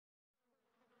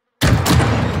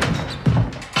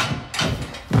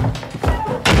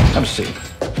see.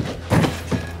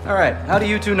 All right, how do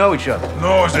you two know each other?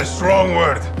 No is a strong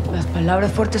word. Las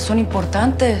palabras fuertes son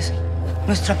importantes.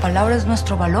 Nuestra palabra es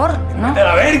nuestro valor, ¿no? ¡De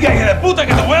la verga, hija de puta,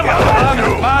 que te voy a matar!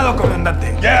 Calmado,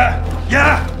 comandante. ¡Ya!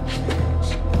 ¡Ya!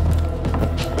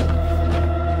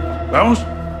 ¿Vamos?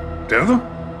 ¿Cerdo?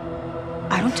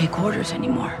 I don't take orders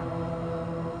anymore.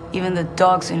 Even the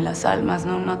dogs in Las Almas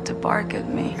know not to bark at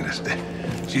me.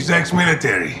 She's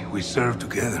ex-military. We served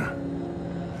together.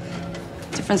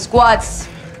 Different squads,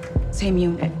 same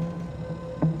unit.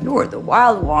 You were the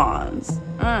wild ones.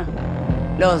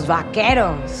 Los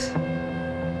vaqueros.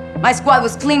 My squad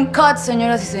was clean cut,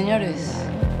 señoras y señores.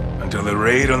 Until the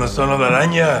raid on the son of la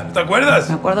araña. ¿Te acuerdas?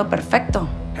 Me acuerdo perfecto.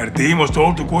 Her team was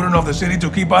told to cordon off the city to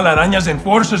keep all araña's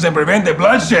enforcers and prevent the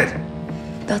bloodshed.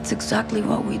 That's exactly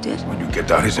what we did. When you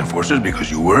kept out his enforcers because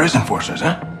you were his enforcers,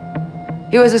 huh?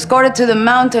 He was escorted to the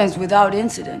mountains without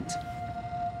incident.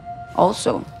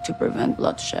 Also, to prevent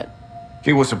bloodshed.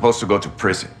 He was supposed to go to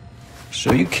prison.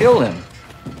 So you killed him,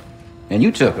 and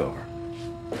you took over.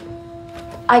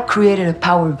 I created a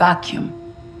power vacuum,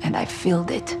 and I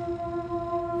filled it.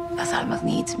 Las Almas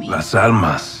needs me. Las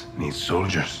Almas needs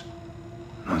soldiers,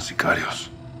 not sicarios.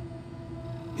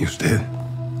 Y usted?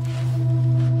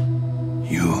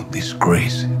 You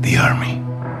disgrace the army.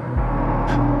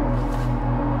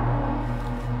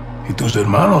 Y tus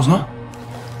hermanos, ¿no?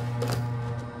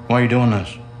 Why are you doing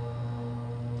this?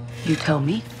 You tell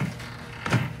me.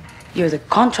 You're the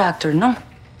contractor, no?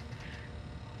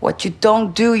 What you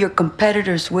don't do, your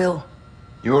competitors will.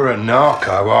 You're a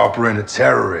narco harboring a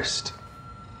terrorist.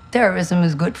 Terrorism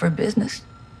is good for business.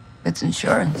 It's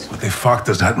insurance. What the fuck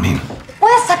does that mean?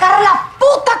 ¡Puedes sacar la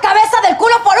puta cabeza del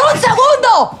culo por un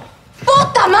segundo!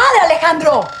 ¡Puta madre,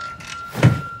 Alejandro!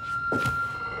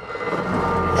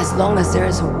 As long as there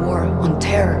is a war on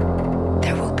terror,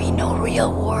 there will be no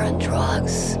real war on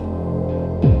drugs.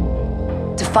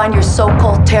 To find your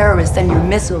so-called terrorists and your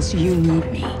missiles, you need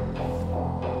me.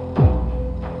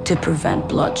 To prevent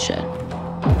bloodshed.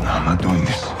 No, I'm not doing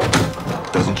this.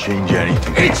 Doesn't change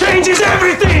anything. It changes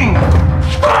everything!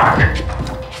 Fuck!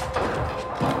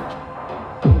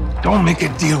 Don't make a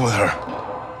deal with her.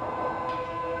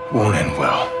 Won't end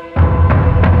well.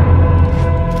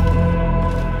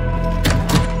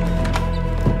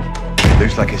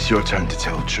 Looks like it's your turn to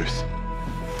tell the truth.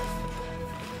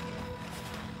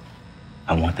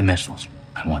 I want the missiles,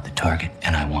 I want the target,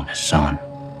 and I want Hassan.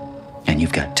 And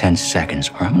you've got 10 seconds,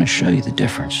 or I'm gonna show you the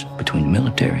difference between the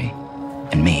military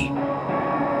and me.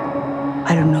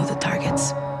 I don't know the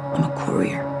targets. I'm a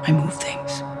courier. I move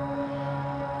things.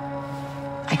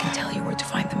 I can tell you where to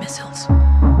find the missiles.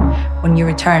 When you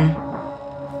return,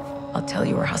 I'll tell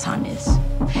you where Hassan is.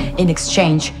 In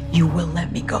exchange, you will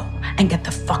let me go and get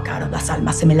the fuck out of Las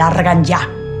Almas. Se me largan ya.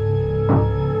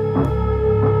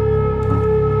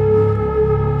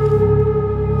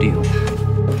 Deal.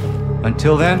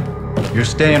 Until then, you're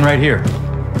staying right here.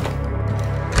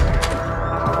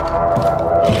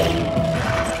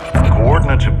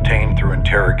 Coordinates obtained through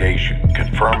interrogation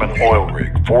confirm an oil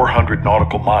rig 400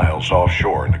 nautical miles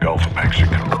offshore in the Gulf of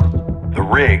Mexico. The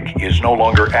rig is no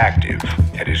longer active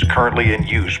and is currently in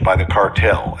use by the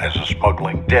cartel as a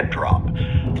smuggling dead drop.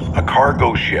 A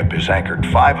cargo ship is anchored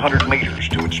 500 meters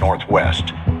to its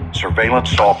northwest.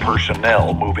 Surveillance saw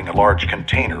personnel moving a large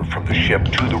container from the ship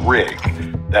to the rig.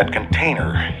 That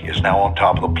container is now on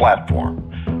top of the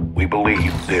platform. We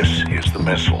believe this is the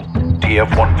missile.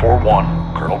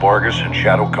 TF-141, Colonel Vargas and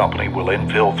Shadow Company will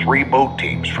infill 3 boat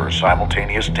teams for a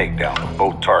simultaneous takedown of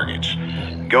both targets.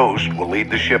 Ghost will lead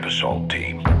the ship assault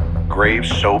team. Graves,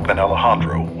 Soap, and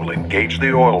Alejandro will engage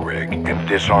the oil rig and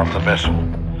disarm the missile.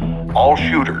 All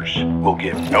shooters will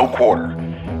give no quarter.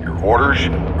 Your orders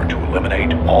are to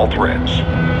eliminate all threats.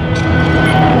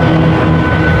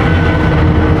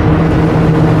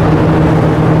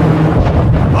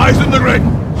 Eyes on the rig!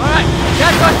 Alright,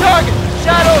 that's our target!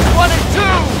 Shadows 1 and 2!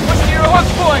 Pushing to your hook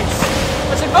points!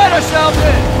 Let's invite ourselves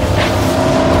in!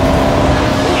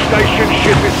 Station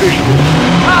ship is visual.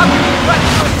 Copy! Ready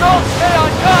to assault, stay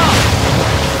on comm!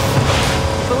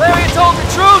 Valeria told the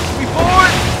truth! We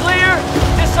board, clear,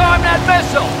 disarm that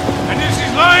missile! And this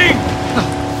is lying!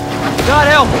 God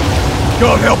help us!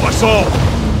 God help us all!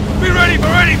 Be ready for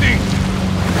anything!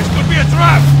 This could be a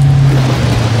trap!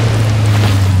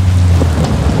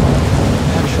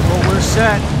 Actual, we're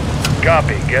set.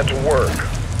 Copy, get to work.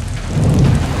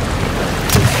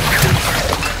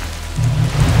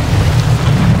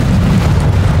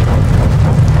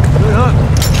 Good hook.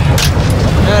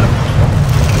 At him.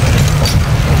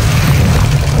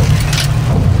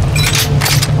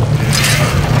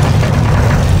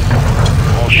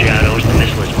 All Shadows, the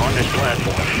missile is on this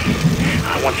platform.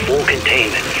 I want full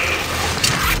containment.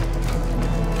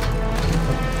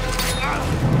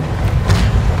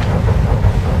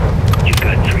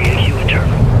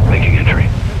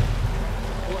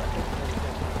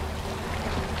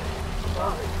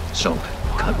 So,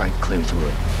 cut right clear through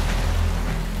it.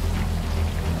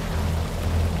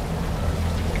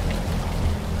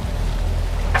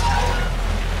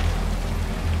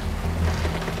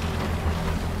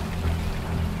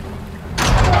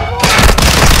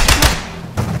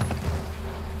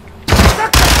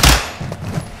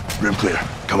 Room clear.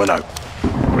 Coming out.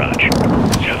 Roger.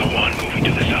 Shadow 1 moving to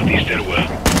the southeast stairwell.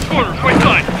 Corner, right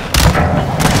side.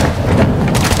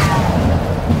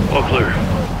 All clear.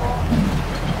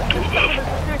 Two above.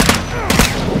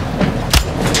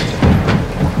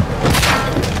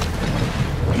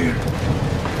 Clear.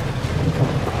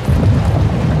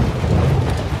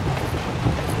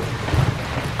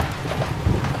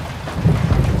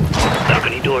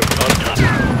 Balcony door on top.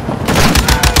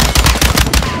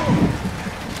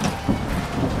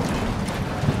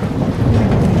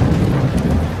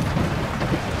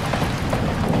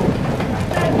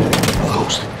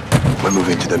 We're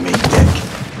moving to the main deck.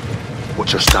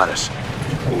 What's your status?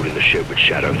 Holding the ship with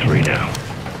Shadow 3 now.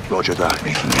 Roger that.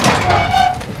 Making it.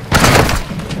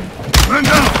 Man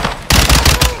down!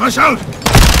 Rush out!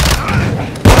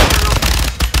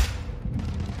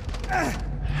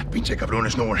 Pinche cabrón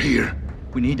is nowhere here.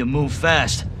 We need to move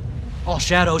fast. All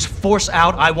shadows, force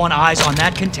out. I want eyes on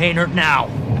that container now.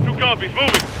 2 copies,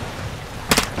 moving.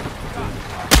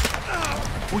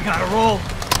 We gotta roll.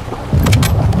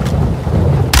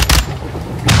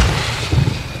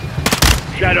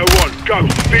 Shadow 1,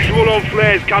 ghost. Visual on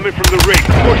flares coming from the rig.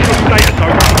 What's your status,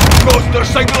 over? Ghost, they're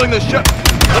signaling the ship.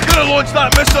 They're gonna launch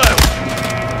that missile.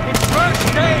 It's first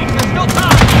stage. There's still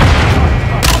time.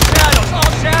 All shadows.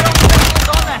 Missiles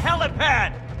on the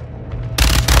helipad.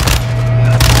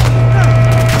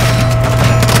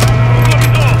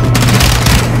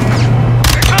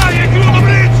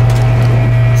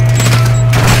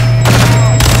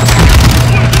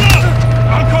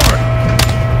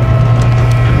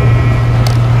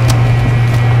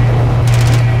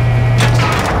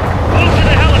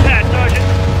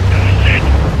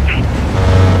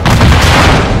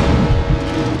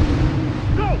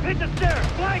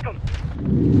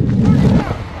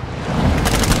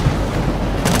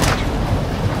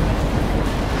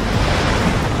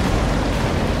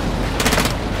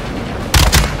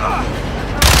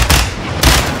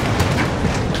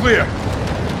 Clear.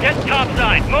 Get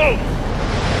topside, move!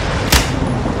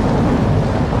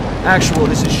 Actual,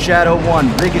 this is Shadow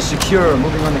 1. Rig is secure.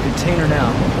 Moving on the container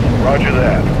now. Roger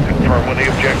that. Confirm when the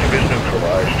objective is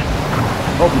neutralized.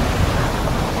 Open.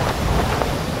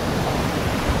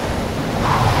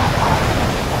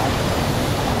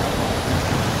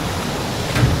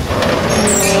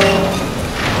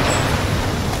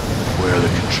 Where are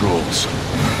the controls?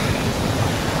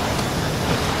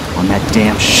 On that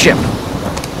damn ship.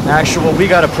 Actual, we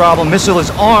got a problem. Missile is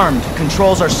armed.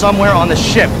 Controls are somewhere on the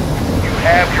ship. You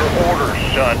have your orders,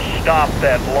 son. Stop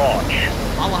that launch.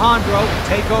 Alejandro,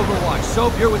 take Overwatch.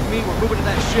 Soap, you're with me. We're moving to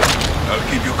that ship. I'll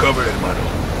keep you covered, hermano.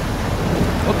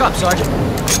 Hook up, Sergeant.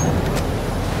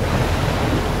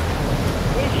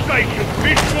 All stations,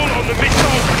 visual on the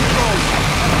missile controls.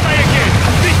 Say again,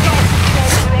 missile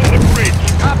controls are on the bridge.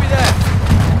 Copy that.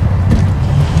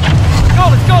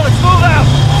 Let's go, let's move out.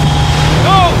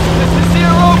 Go! This is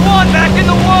 0-1, back in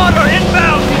the water,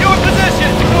 inbound, to your position.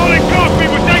 Solid copy,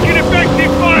 we're taking effective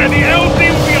fire. The LZ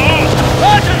will be on.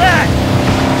 Roger that.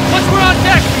 Once we're on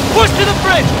deck, push to the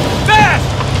bridge. Fast!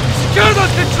 Secure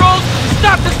those controls and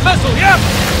stop this missile, yep!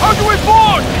 How do we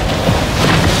board?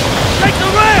 Take the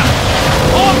ramp!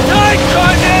 Hold tight,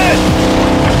 Sergeant!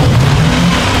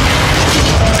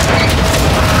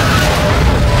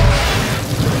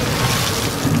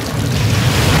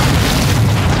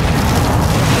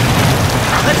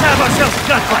 Let's have ourselves a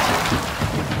gunfight!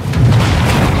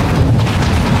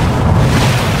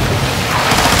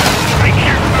 Right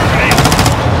here, alright?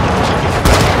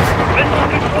 Missile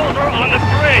controls are on the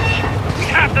bridge. We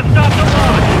have to stop the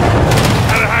launch.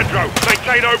 Alejandro,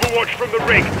 maintain overwatch from the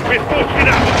rig. We're forcing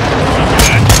up.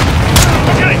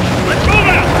 Okay, let's move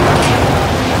out!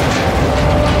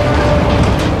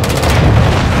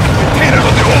 Containers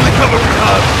are the only cover we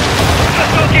have.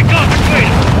 Let's go get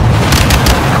concentrated.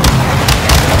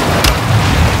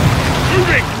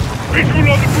 Moving! Visual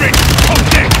on the bridge! On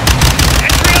deck!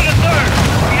 Entry on the third!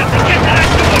 We have to get to that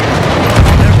door!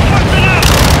 They're forcing out!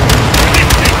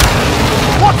 Lifting!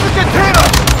 What's the container?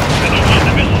 Middle on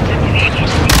the missile triple launches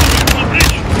on the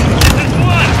bridge! This is 1!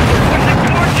 Pushing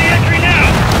towards the entry now!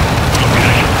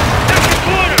 Okay! That's the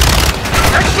corner!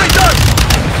 X-ray done!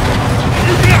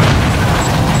 Moving out!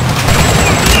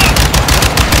 Forcing up!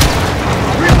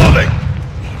 Reloading!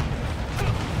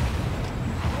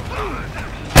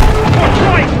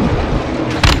 Right!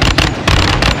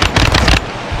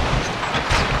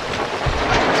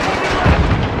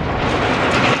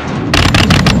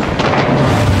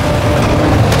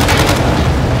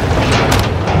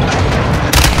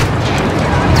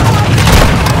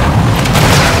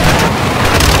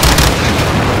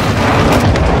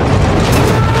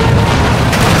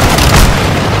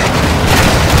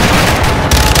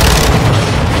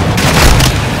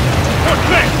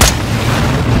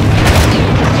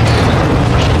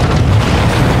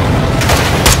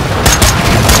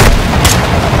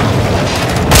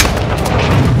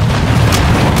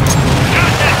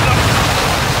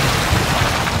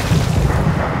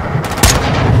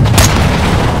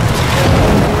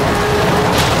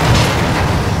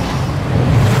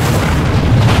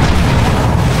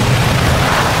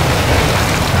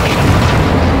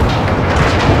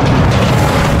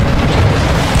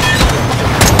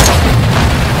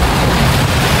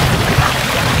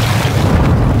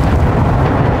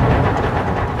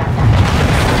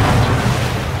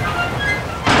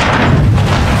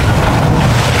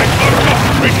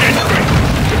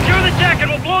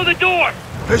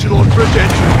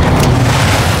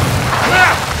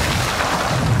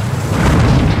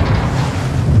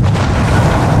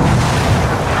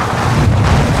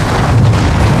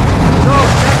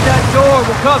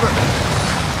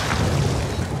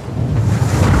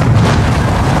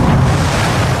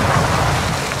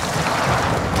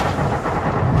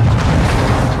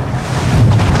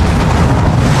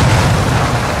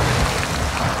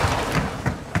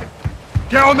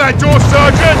 Get on that door,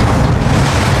 Sergeant!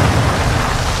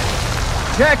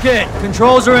 Check it.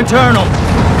 Controls are internal.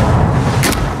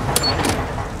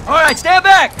 All right, stand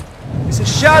back. This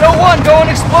is Shadow 1 going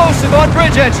explosive on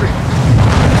bridge entry.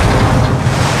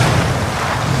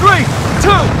 3,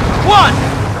 2, 1,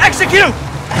 execute!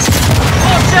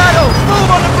 All Shadows,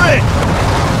 move on the bridge!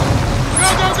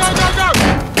 Go, go, go, go, go!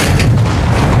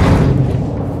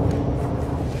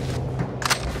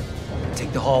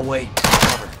 Take the hallway.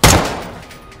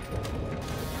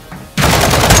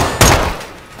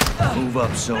 Move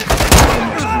up, so.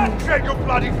 Check your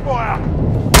bloody fire!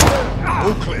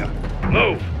 All clear.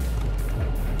 Move!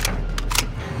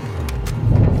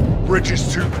 Bridge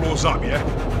is 2 floors up, yeah?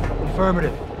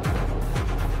 Affirmative.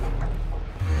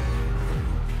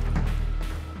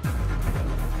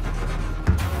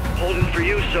 Holding for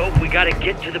you, Soap. We gotta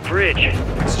get to the bridge.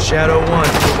 This is Shadow 1,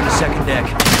 moving to second deck.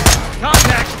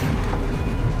 Contact!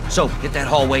 So, hit that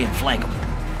hallway and flank them.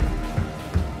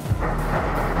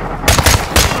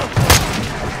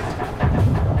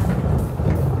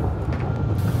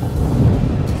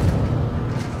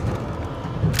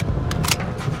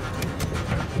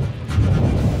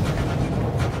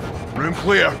 Room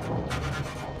clear.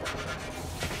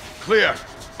 Clear.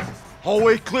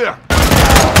 Hallway clear.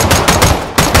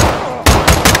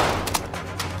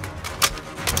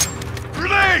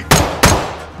 Grenade!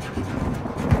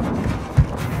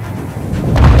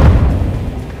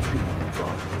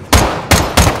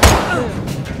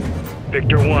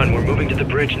 Victor 1, we're moving to the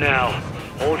bridge now.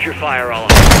 Hold your fire, all.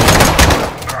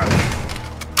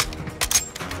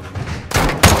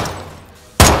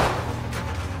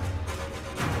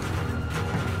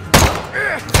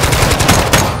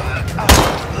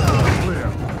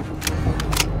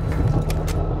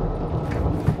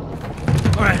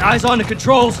 All right, eyes on the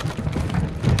controls.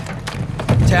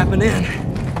 Tapping in.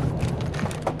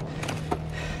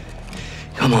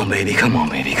 Come on, baby, come on,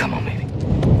 baby, come on, baby.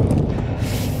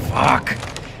 Fuck.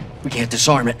 We can't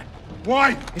disarm it.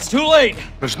 Why? It's too late.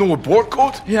 There's no abort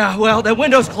code? Yeah, well, that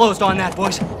window's closed on that,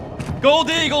 boys.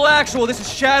 Gold Eagle Actual, this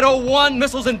is Shadow 1,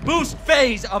 missiles in boost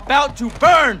phase, about to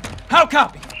burn. How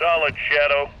copy? Solid,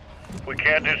 Shadow. If we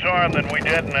can't disarm, then we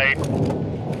detonate.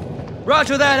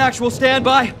 Roger that, Actual,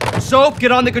 standby. Soap,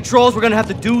 get on the controls. We're gonna have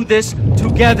to do this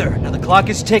together. Now, the clock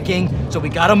is ticking, so we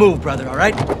gotta move, brother, all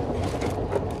right?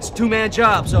 It's a 2-man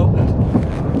job, so...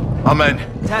 I'm in.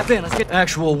 Tap in, let's get...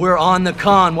 Actual, we're on the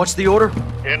con. What's the order?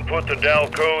 Input the DAL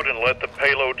code and let the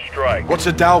payload strike. What's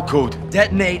the DAL code?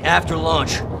 Detonate after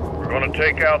launch. We're gonna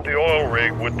take out the oil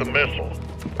rig with the missile.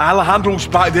 Alejandro's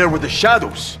back there with the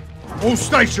shadows. All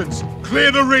stations,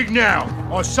 clear the rig now.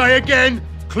 I say again,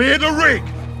 clear the rig.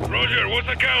 Roger, what's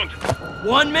the count?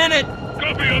 1 minute.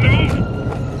 Copy, on the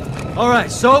move. All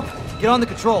right, Soap, get on the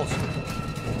controls.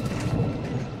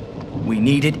 We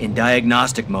need it in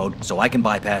diagnostic mode so I can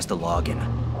bypass the login.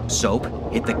 Soap,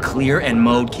 hit the clear and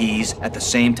mode keys at the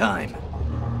same time.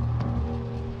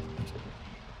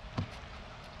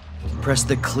 Press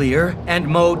the clear and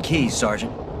mode keys,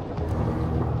 Sergeant.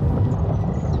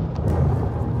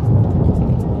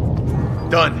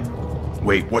 Done.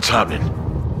 Wait, what's happening?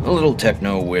 A little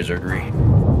techno wizardry.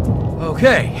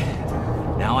 Okay.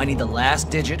 Now I need the last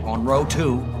digit on row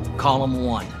 2, column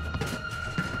 1.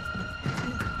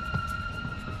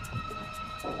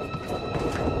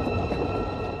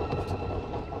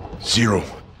 Zero.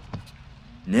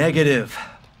 Negative.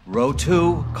 Row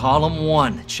 2, column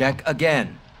 1. Check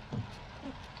again.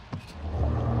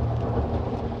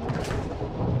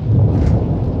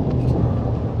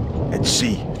 It's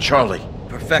C, Charlie.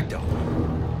 Perfecto.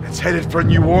 It's headed for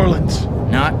New Orleans.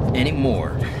 Not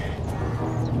anymore.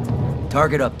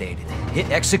 Target updated. Hit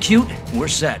execute, we're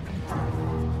set.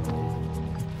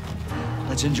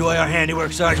 Let's enjoy our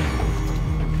handiwork, Sergeant.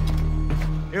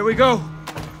 Here we go.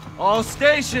 All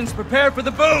stations, prepare for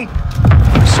the boom!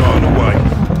 Sawing away.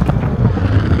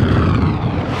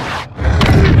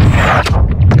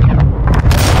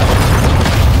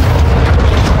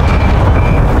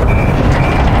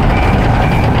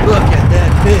 Look at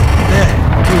that big bed.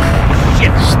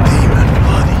 Shit! Steaming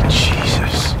bloody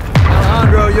Jesus.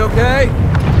 Alejandro, you okay?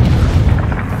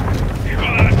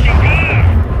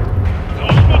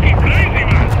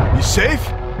 You safe?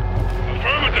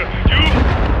 Affirmative.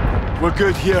 You? We're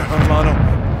good here, hermano.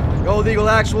 Gold Eagle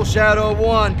Actual, Shadow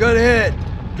 1. Good hit.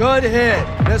 Good hit.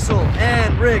 Missile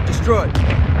and rig destroyed.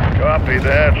 Copy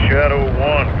that, Shadow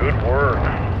 1. Good work.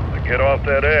 Now get off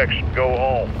that X and go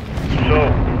home.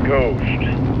 So,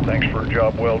 Ghost, thanks for a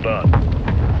job well done.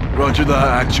 Roger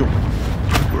that, Actual.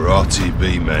 We're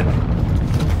RTB, men.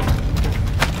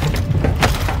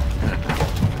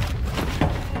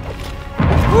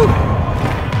 Whew.